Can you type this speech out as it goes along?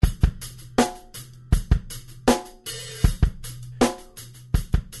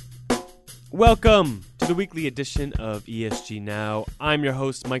Welcome to the weekly edition of ESG Now. I'm your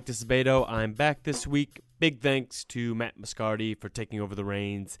host, Mike DiSabato. I'm back this week. Big thanks to Matt Moscardi for taking over the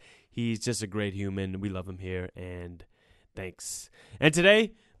reins. He's just a great human. We love him here, and thanks. And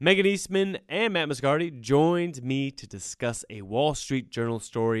today, Megan Eastman and Matt Moscardi joined me to discuss a Wall Street Journal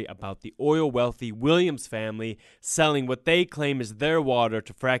story about the oil-wealthy Williams family selling what they claim is their water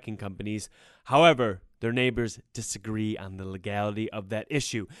to fracking companies. However, their neighbors disagree on the legality of that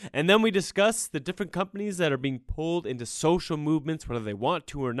issue. And then we discuss the different companies that are being pulled into social movements, whether they want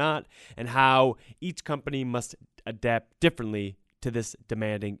to or not, and how each company must adapt differently to this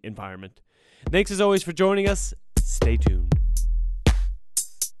demanding environment. Thanks as always for joining us. Stay tuned.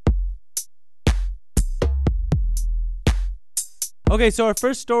 Okay, so our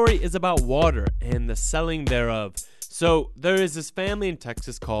first story is about water and the selling thereof. So there is this family in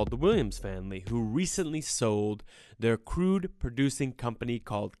Texas called the Williams family who recently sold their crude producing company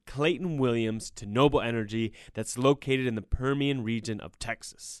called Clayton Williams to Noble Energy that's located in the Permian region of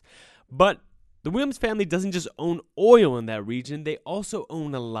Texas. But the Williams family doesn't just own oil in that region, they also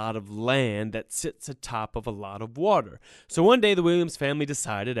own a lot of land that sits atop of a lot of water. So one day the Williams family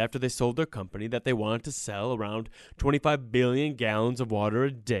decided after they sold their company that they wanted to sell around 25 billion gallons of water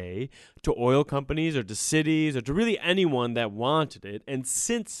a day to oil companies or to cities or to really anyone that wanted it. And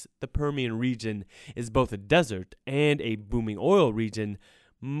since the Permian region is both a desert and a booming oil region,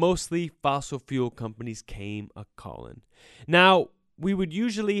 mostly fossil fuel companies came a-calling. Now, we would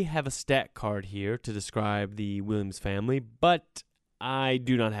usually have a stat card here to describe the Williams family, but I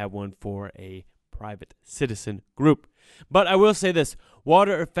do not have one for a private citizen group. But I will say this,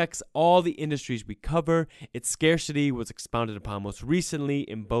 water affects all the industries we cover. Its scarcity was expounded upon most recently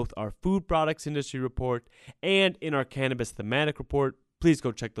in both our food products industry report and in our cannabis thematic report. Please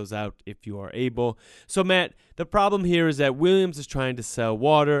go check those out if you are able. So Matt, the problem here is that Williams is trying to sell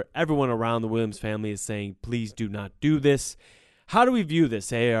water. Everyone around the Williams family is saying, please do not do this. How do we view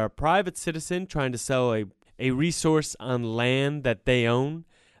this? A private citizen trying to sell a resource on land that they own?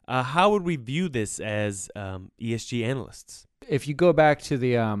 How would we view this as ESG analysts? If you go back to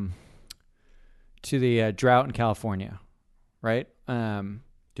the drought in California, right? It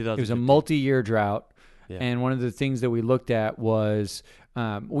was a multi-year drought, yeah. And one of the things that we looked at was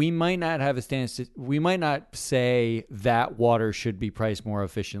we might not have a stance. We might not say that water should be priced more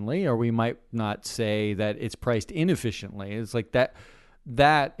efficiently, or we might not say that it's priced inefficiently. It's like that.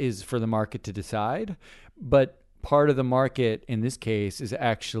 That is for the market to decide. But part of the market in this case is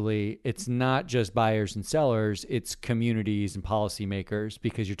actually, it's not just buyers and sellers, it's communities and policymakers,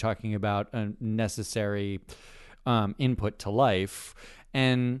 because you're talking about a necessary input to life.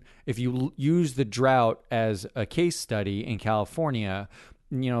 And if you use the drought as a case study in California,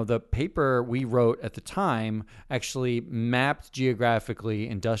 you know, the paper we wrote at the time actually mapped geographically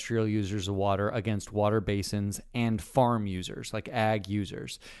industrial users of water against water basins and farm users, like ag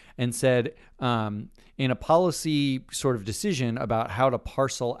users, and said in a policy sort of decision about how to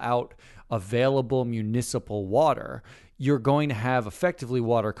parcel out available municipal water, you're going to have effectively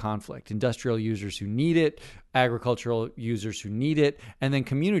water conflict. Industrial users who need it, agricultural users who need it, and then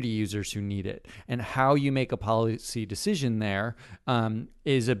community users who need it. And how you make a policy decision there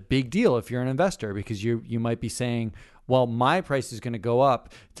is a big deal if you're an investor, because you might be saying, well, my price is going to go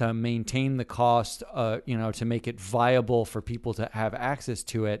up to maintain the cost, to make it viable for people to have access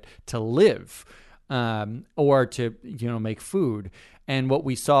to it, to live, or to, make food. And what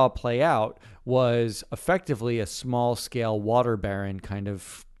we saw play out was effectively a small-scale water baron kind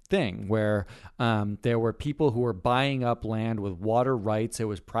of thing, where there were people who were buying up land with water rights. It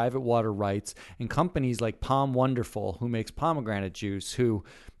was private water rights, and companies like Palm Wonderful, who makes pomegranate juice, who,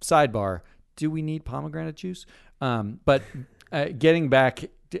 sidebar, do we need pomegranate juice? But getting back,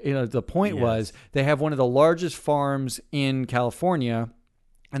 the point was they have one of the largest farms in California,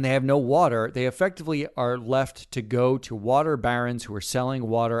 and they have no water. They effectively are left to go to water barons who are selling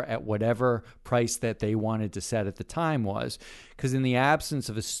water at whatever price that they wanted to set at the time was. Because in the absence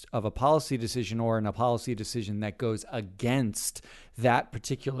of a policy decision, or in a policy decision that goes against that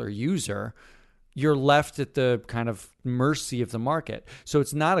particular user, you're left at the kind of mercy of the market. So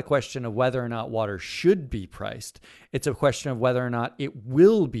it's not a question of whether or not water should be priced. It's a question of whether or not it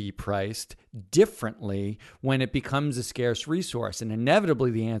will be priced differently when it becomes a scarce resource. And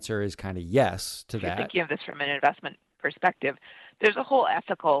inevitably, the answer is kind of yes to that. If you're thinking of this from an investment perspective, there's a whole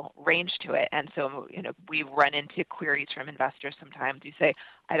ethical range to it. And so, we run into queries from investors sometimes. You say,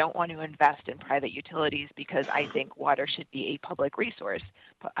 I don't want to invest in private utilities because I think water should be a public resource,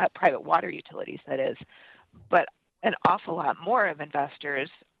 private water utilities, that is. But an awful lot more of investors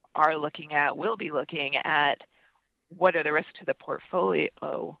will be looking at what are the risks to the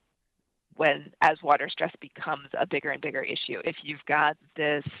portfolio as water stress becomes a bigger and bigger issue. If you've got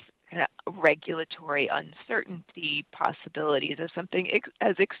this kind of regulatory uncertainty possibilities of something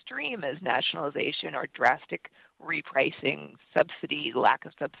as extreme as nationalization or drastic repricing, subsidy, lack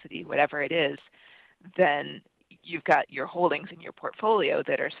of subsidy, whatever it is, then you've got your holdings in your portfolio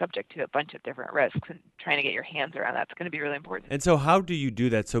that are subject to a bunch of different risks, and trying to get your hands around that's going to be really important. And so how do you do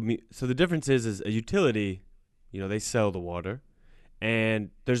that? So the difference is a utility, they sell the water, and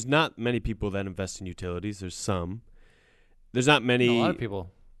there's not many people that invest in utilities. There's some. There's not many. A lot of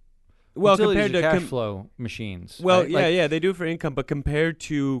people. Well, utilities compared are to cash flow machines. Well, right? they do for income, but compared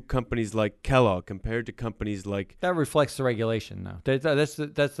to companies like Kellogg, compared to companies like that reflects the regulation, though.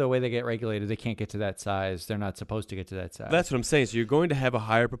 That's the way they get regulated. They can't get to that size. They're not supposed to get to that size. That's what I'm saying. So you're going to have a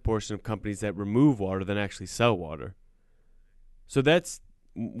higher proportion of companies that remove water than actually sell water. So that's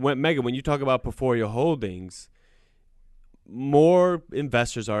Megan. When you talk about portfolio holdings, more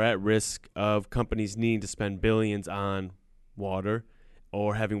investors are at risk of companies needing to spend billions on water,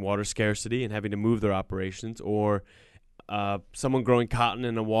 or having water scarcity and having to move their operations, or someone growing cotton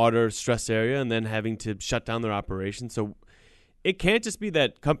in a water-stressed area and then having to shut down their operations. So it can't just be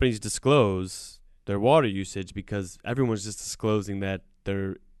that companies disclose their water usage because everyone's just disclosing that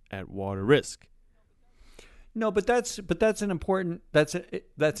they're at water risk. No, but that's an important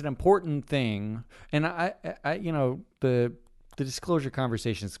thing, and I the disclosure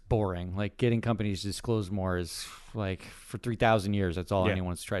conversation is boring. Like, getting companies to disclose more is like, for 3,000 years, that's all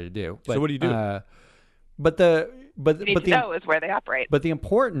anyone's tried to do. But, so what do you do? But know is where they operate. But the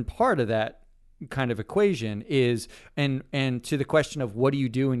important part of that kind of equation is, and to the question of what do you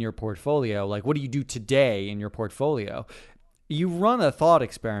do in your portfolio, like what do you do today in your portfolio? You run a thought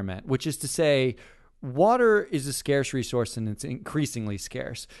experiment, which is to say, water is a scarce resource and it's increasingly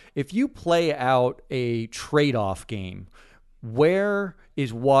scarce. If you play out a trade-off game, where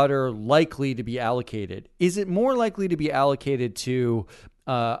is water likely to be allocated? Is it more likely to be allocated to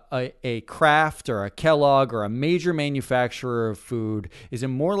a Kraft or a Kellogg or a major manufacturer of food? Is it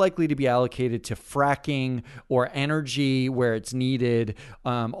more likely to be allocated to fracking or energy where it's needed,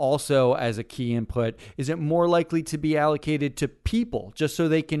 also as a key input? Is it more likely to be allocated to people just so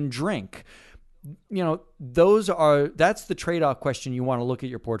they can drink? That's the trade-off question. You want to look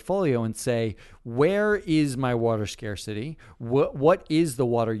at your portfolio and say, where is my water scarcity? What is the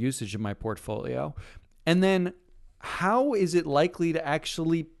water usage of my portfolio? And then how is it likely to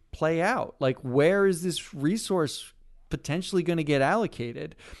actually play out? Like, where is this resource potentially going to get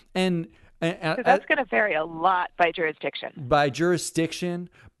allocated? And that's going to vary a lot by jurisdiction. Not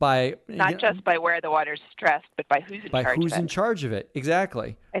just by where the water's stressed, but by who's in charge of it. By who's in charge of it,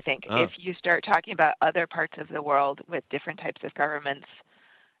 exactly. I think if you start talking about other parts of the world with different types of governments,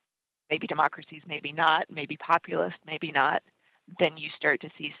 maybe democracies, maybe not, maybe populist, maybe not, then you start to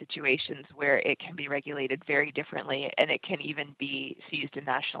see situations where it can be regulated very differently, and it can even be seized and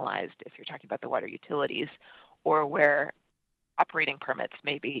nationalized if you're talking about the water utilities, or where operating permits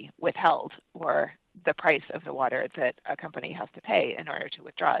may be withheld, or the price of the water that a company has to pay in order to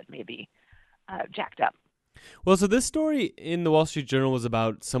withdraw it may be jacked up. Well, so this story in the Wall Street Journal was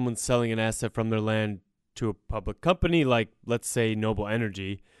about someone selling an asset from their land to a public company, like, let's say, Noble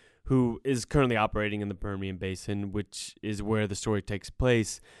Energy, who is currently operating in the Permian Basin, which is where the story takes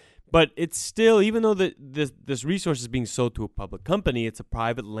place. But it's still, even though this resource is being sold to a public company, it's a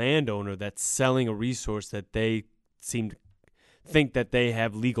private landowner that's selling a resource that they seem to think that they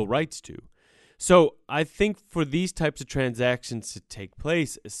have legal rights to. So I think for these types of transactions to take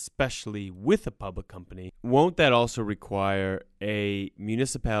place, especially with a public company, won't that also require a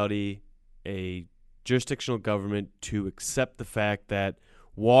municipality, a jurisdictional government, to accept the fact that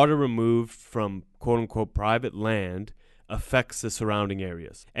water removed from quote-unquote private land affects the surrounding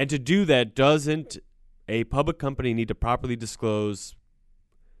areas? And to do that, doesn't a public company need to properly disclose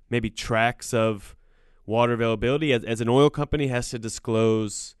maybe tracts of water availability, as an oil company has to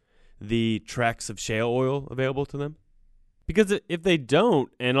disclose the tracts of shale oil available to them? Because if they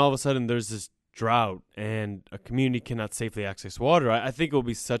don't, and all of a sudden there's this drought and a community cannot safely access water, I think it will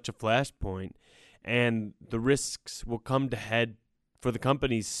be such a flashpoint, and the risks will come to head for the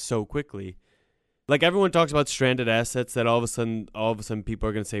companies so quickly. Like, everyone talks about stranded assets, that all of a sudden people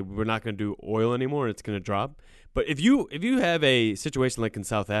are going to say, we're not going to do oil anymore, and it's going to drop. But if you have a situation like in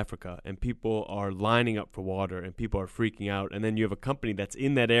South Africa, and people are lining up for water and people are freaking out, and then you have a company that's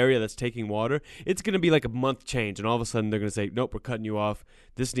in that area that's taking water, it's going to be like a month change, and all of a sudden they're going to say, nope, we're cutting you off.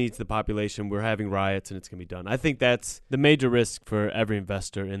 This needs the population. We're having riots, and it's going to be done. I think that's the major risk for every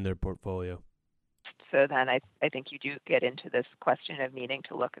investor in their portfolio. So then I think you do get into this question of needing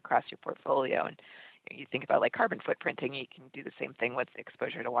to look across your portfolio. And you think about like carbon footprinting, you can do the same thing with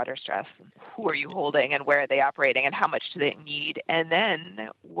exposure to water stress. Who are you holding and where are they operating and how much do they need? And then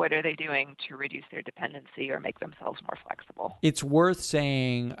what are they doing to reduce their dependency or make themselves more flexible? It's worth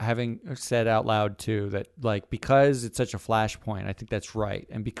saying, having said out loud too, that like because it's such a flashpoint, I think that's right.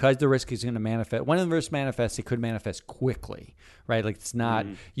 And because the risk is going to manifest, when the risk manifests, it could manifest quickly, right? Like it's not,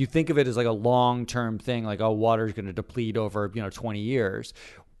 you think of it as like a long-term thing, like, oh, water is going to deplete over, 20 years.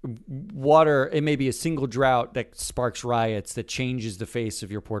 Water, it may be a single drought that sparks riots that changes the face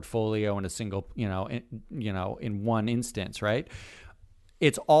of your portfolio in a single, in one instance, right?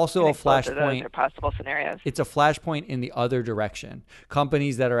 It's also a flashpoint. Those are possible scenarios. It's a flashpoint in the other direction.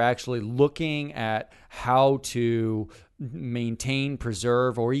 Companies that are actually looking at how to maintain,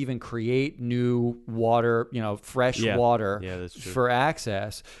 preserve, or even create new water, fresh water for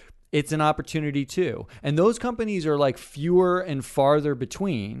access. It's an opportunity too. And those companies are like fewer and farther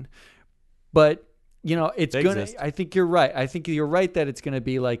between, but it's going to, I think you're right. I think you're right that it's going to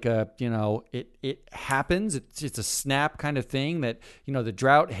be like it happens. It's a snap kind of thing that, the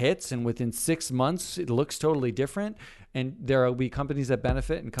drought hits and within 6 months, it looks totally different. And there will be companies that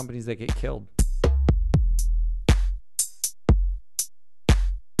benefit and companies that get killed.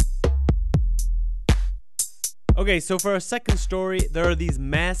 Okay, so for our second story, there are these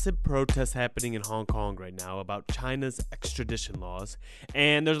massive protests happening in Hong Kong right now about China's extradition laws.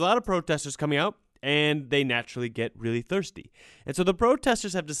 And there's a lot of protesters coming out, and they naturally get really thirsty. And so the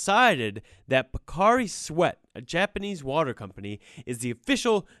protesters have decided that Pocari Sweat, a Japanese water company, is the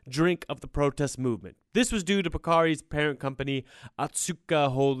official drink of the protest movement. This was due to Pocari's parent company,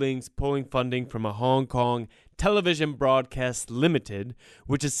 Otsuka Holdings, pulling funding from a Hong Kong Television Broadcast Limited,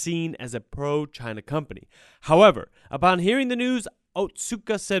 which is seen as a pro-China company. However, upon hearing the news,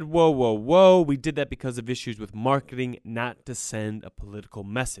 Otsuka said, whoa, we did that because of issues with marketing, not to send a political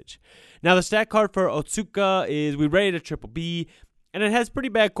message. Now, the stat card for Otsuka is we rated a triple B, and it has pretty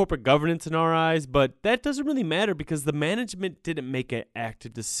bad corporate governance in our eyes, but that doesn't really matter because the management didn't make an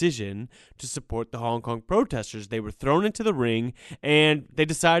active decision to support the Hong Kong protesters. They were thrown into the ring, and they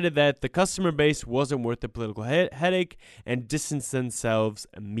decided that the customer base wasn't worth the political headache and distanced themselves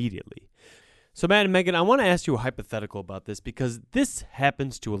immediately. So, Matt and Megan, I want to ask you a hypothetical about this because this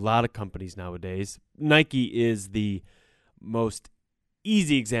happens to a lot of companies nowadays. Nike is the most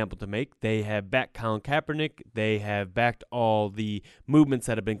easy example to make. They have backed Colin Kaepernick. They have backed all the movements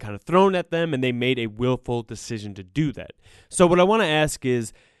that have been kind of thrown at them, and they made a willful decision to do that. So what I want to ask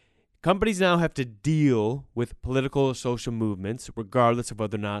is, companies now have to deal with political or social movements regardless of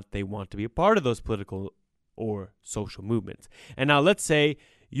whether or not they want to be a part of those political or social movements. And now let's say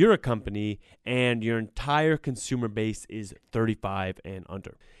you're a company and your entire consumer base is 35 and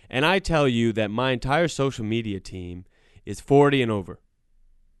under. And I tell you that my entire social media team is 40 and over.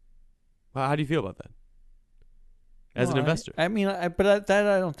 Well, how do you feel about that as an investor? I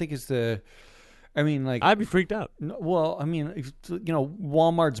don't think is the... I'd be freaked out.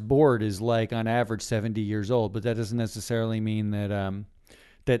 Walmart's board is like on average 70 years old, but that doesn't necessarily mean that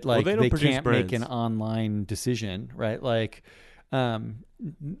they can't make an online decision, right? Like, I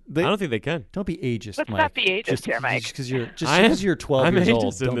don't think they can. Don't be ageist, Let's Mike. not be ageist here, Mike. Just because you're 12 years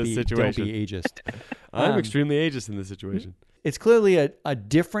old, don't be ageist. I'm extremely ageist in this situation. It's clearly a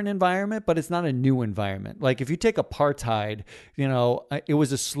different environment, but it's not a new environment. Like if you take apartheid, it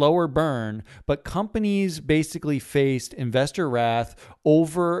was a slower burn, but companies basically faced investor wrath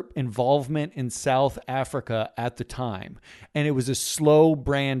over involvement in South Africa at the time. And it was a slow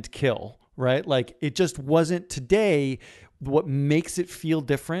brand kill, right? Like it just wasn't. Today. What makes it feel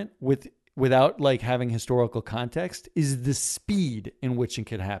different without like having historical context is the speed in which it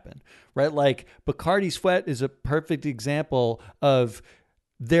could happen, right? Like Bacardi Sweat is a perfect example of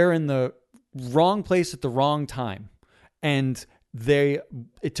they're in the wrong place at the wrong time. And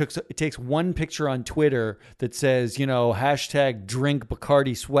it takes one picture on Twitter that says, hashtag drink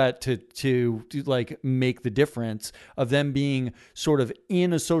Bacardi Sweat to like make the difference of them being sort of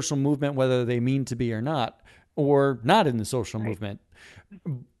in a social movement, whether they mean to be or not in the social movement.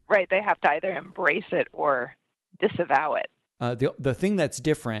 Right. They have to either embrace it or disavow it. The thing that's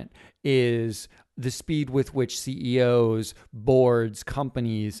different is the speed with which CEOs, boards,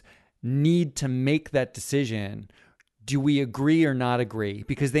 companies need to make that decision. Do we agree or not agree?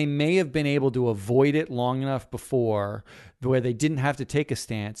 Because they may have been able to avoid it long enough before where they didn't have to take a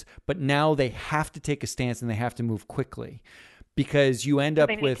stance, but now they have to take a stance and they have to move quickly. Because you end up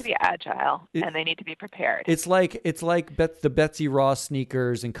with... They need to be agile and they need to be prepared. It's like the Betsy Ross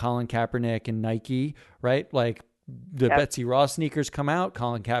sneakers and Colin Kaepernick and Nike, right? Like Betsy Ross sneakers come out.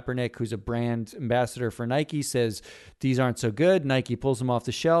 Colin Kaepernick, who's a brand ambassador for Nike, says these aren't so good. Nike pulls them off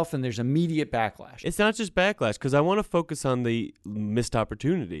the shelf, and there's immediate backlash. It's not just backlash, because I want to focus on the missed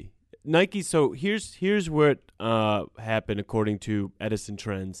opportunity. Nike, so here's what happened according to Edison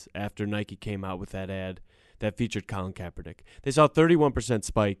Trends after Nike came out with that ad that featured Colin Kaepernick. They saw a 31%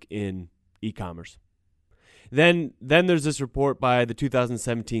 spike in e-commerce. Then there's this report by the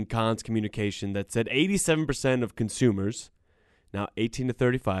 2017 Cons Communication that said 87% of consumers, now 18 to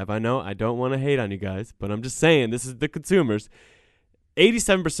 35, I know I don't want to hate on you guys, but I'm just saying this is the consumers,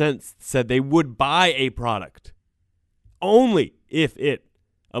 87% said they would buy a product only if it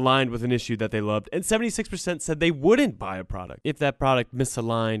aligned with an issue that they loved, and 76% said they wouldn't buy a product if that product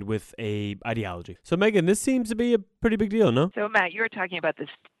misaligned with a ideology. So Megan, this seems to be a pretty big deal, no? So Matt, you were talking about the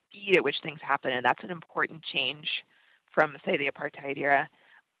speed at which things happen, and that's an important change from, say, the apartheid era.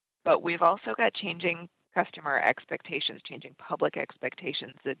 But we've also got changing customer expectations, changing public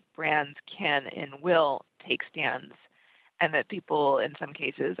expectations that brands can and will take stands, and that people in some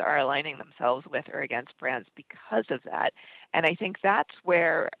cases are aligning themselves with or against brands because of that. And I think that's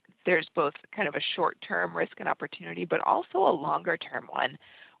where there's both kind of a short-term risk and opportunity, but also a longer-term one,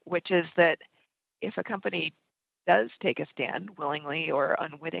 which is that if a company does take a stand willingly or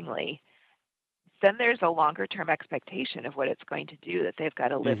unwittingly, then there's a longer-term expectation of what it's going to do that they've got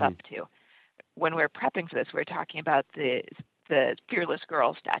to live up to. When we're prepping for this, we're talking about the Fearless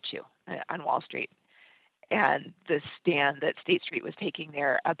Girl statue on Wall Street and the stand that State Street was taking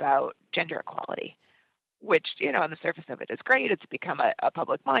there about gender equality, which, on the surface of it is great. It's become a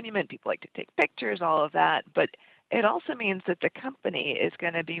public monument. People like to take pictures, all of that. But it also means that the company is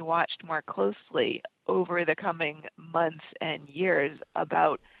going to be watched more closely over the coming months and years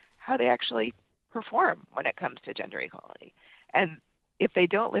about how they actually perform when it comes to gender equality. And if they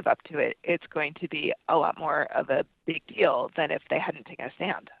don't live up to it, it's going to be a lot more of a big deal than if they hadn't taken a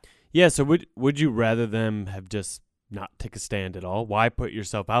stand. Yeah, so would you rather them have just not take a stand at all? Why put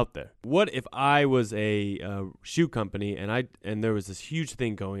yourself out there? What if I was a shoe company and there was this huge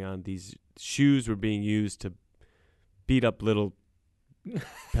thing going on? These shoes were being used to beat up little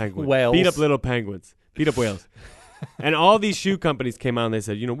penguins. Whales. Beat up little penguins. Beat up whales. And all these shoe companies came out and they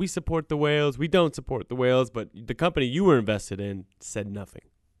said, we support the whales. We don't support the whales. But the company you were invested in said nothing.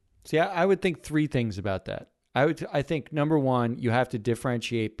 See, I would think three things about that. I think, number one, you have to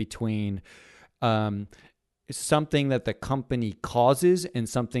differentiate between something that the company causes and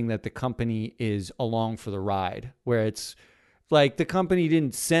something that the company is along for the ride, where it's like the company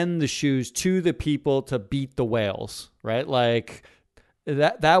didn't send the shoes to the people to beat the whales, right? Like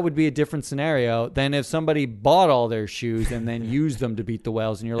that would be a different scenario than if somebody bought all their shoes and then used them to beat the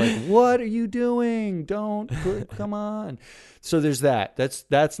whales, and you're like, what are you doing? Come on. So there's that.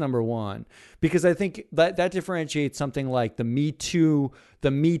 That's number one, because I think that differentiates something like the Me Too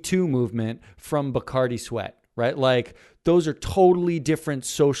movement from Bacardi Sweat, right? Like those are totally different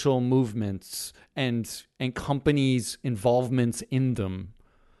social movements and companies' involvements in them.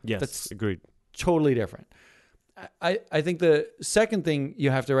 Yes, that's agreed. Totally different. I think the second thing you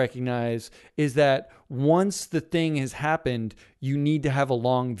have to recognize is that once the thing has happened, you need to have a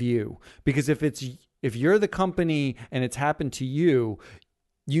long view, because if you're the company and it's happened to you,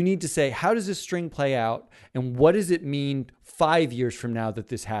 you need to say, how does this string play out? And what does it mean 5 years from now that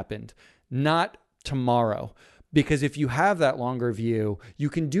this happened? Not tomorrow. Because if you have that longer view, you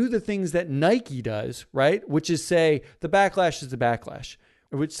can do the things that Nike does, right? Which is say the backlash is the backlash.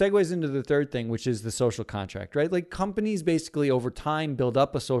 Which segues into the third thing, which is the social contract, right? Like companies basically over time build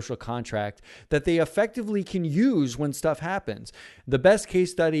up a social contract that they effectively can use when stuff happens. The best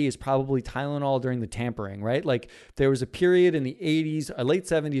case study is probably Tylenol during the tampering, right? Like there was a period in the 80s, late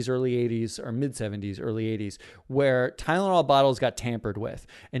 70s, early 80s, or mid 70s, early 80s, where Tylenol bottles got tampered with.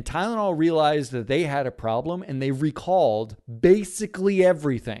 And Tylenol realized that they had a problem and they recalled basically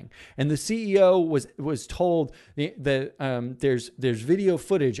everything. And the CEO was told that there's video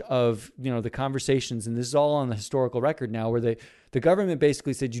footage of the conversations, and this is all on the historical record now, where the government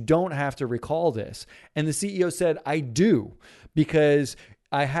basically said you don't have to recall this, and the CEO said, I do, because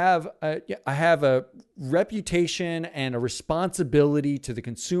I have a reputation and a responsibility to the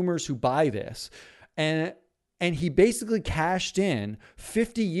consumers who buy this. And he basically cashed in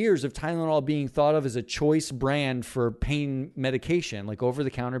 50 years of Tylenol being thought of as a choice brand for pain medication, like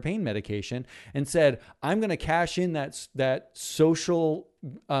over-the-counter pain medication, and said, I'm going to cash in that social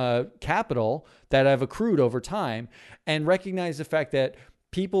capital that I've accrued over time, and recognize the fact that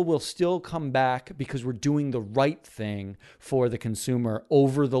people will still come back because we're doing the right thing for the consumer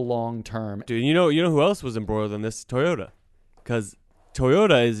over the long term. Dude, you know who else was embroiled in this? Toyota. Because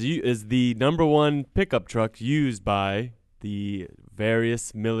Toyota is the number one pickup truck used by the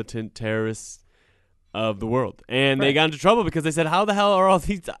various militant terrorists of the world. And They got into trouble because they said, how the hell are all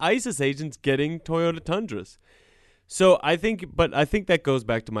these ISIS agents getting Toyota Tundras? So I think that goes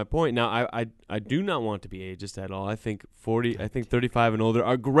back to my point. Now, I do not want to be ageist at all. I think 35 and older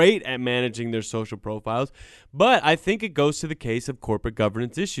are great at managing their social profiles, but I think it goes to the case of corporate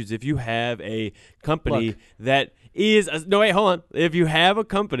governance issues. If you have a company that is if you have a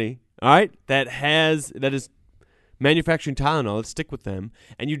company, all right, that is manufacturing Tylenol, let's stick with them,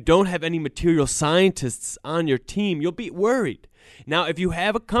 and you don't have any material scientists on your team, you'll be worried. Now, if you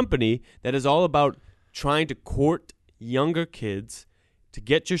have a company that is all about trying to court younger kids to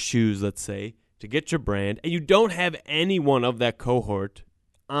get your shoes, let's say, to get your brand, and you don't have anyone of that cohort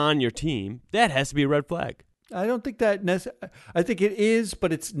on your team, that has to be a red flag. I don't think that I think it is,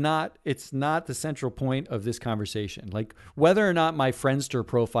 but it's not the central point of this conversation. Like, whether or not my Friendster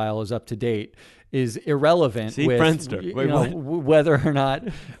profile is up to date is irrelevant. See, with Friendster. Wait,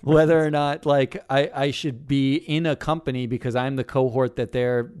 whether or not like I should be in a company because I'm the cohort that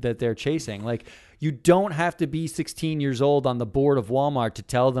they're chasing. Like, you don't have to be 16 years old on the board of Walmart to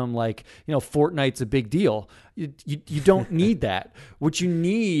tell them, like, Fortnite's a big deal. You don't need that. What you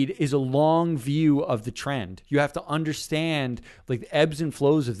need is a long view of the trend. You have to understand, like, the ebbs and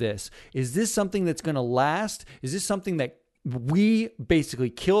flows of this. Is this something that's going to last? Is this something that we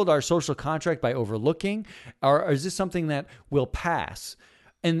basically killed our social contract by overlooking? Or is this something that will pass?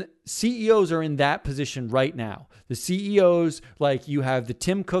 And CEOs are in that position right now. The CEOs, like, you have the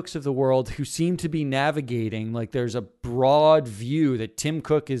Tim Cooks of the world who seem to be navigating, like, there's a broad view that Tim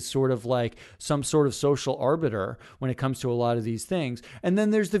Cook is sort of like some sort of social arbiter when it comes to a lot of these things. And then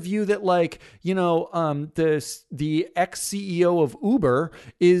there's the view that, like, the ex-CEO of Uber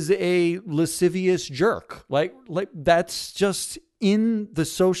is a lascivious jerk. Like that's just in the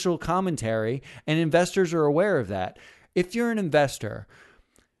social commentary, and investors are aware of that. If you're an investor,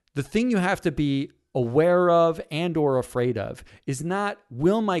 the thing you have to be aware of and or afraid of is not,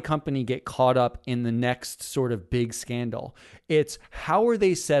 will my company get caught up in the next sort of big scandal? It's, how are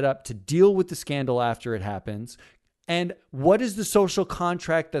they set up to deal with the scandal after it happens? And what is the social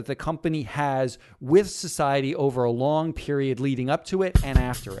contract that the company has with society over a long period leading up to it and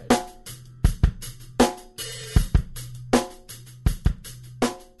after it?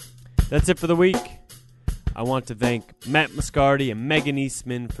 That's it for the week. I want to thank Matt Moscardi and Megan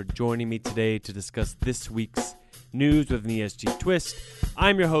Eastman for joining me today to discuss this week's news with an ESG twist.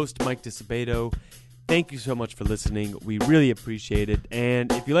 I'm your host, Mike Disabato. Thank you so much for listening. We really appreciate it.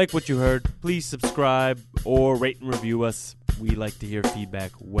 And if you like what you heard, please subscribe or rate and review us. We like to hear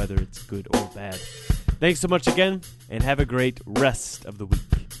feedback, whether it's good or bad. Thanks so much again, and have a great rest of the week.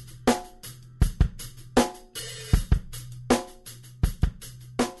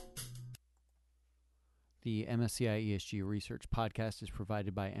 The MSCI ESG Research podcast is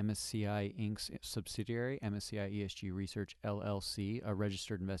provided by MSCI Inc.'s subsidiary, MSCI ESG Research LLC, a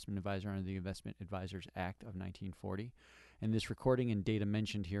registered investment advisor under the Investment Advisors Act of 1940. And this recording and data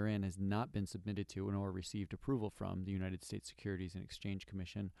mentioned herein has not been submitted to nor received approval from the United States Securities and Exchange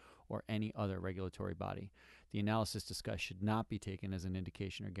Commission or any other regulatory body. The analysis discussed should not be taken as an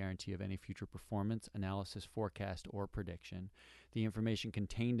indication or guarantee of any future performance, analysis, forecast, or prediction. The information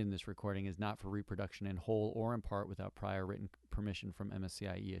contained in this recording is not for reproduction in whole or in part without prior written permission from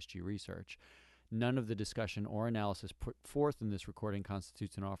MSCI ESG Research. None of the discussion or analysis put forth in this recording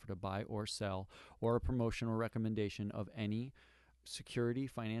constitutes an offer to buy or sell or a promotion or recommendation of any security,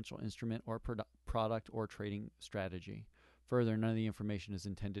 financial instrument, or product or trading strategy. Further, none of the information is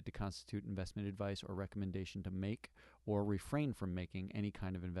intended to constitute investment advice or recommendation to make or refrain from making any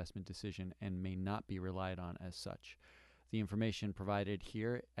kind of investment decision and may not be relied on as such. The information provided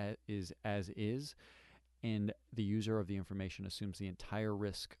here is as is, and the user of the information assumes the entire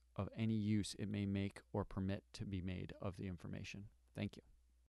risk of any use it may make or permit to be made of the information. Thank you.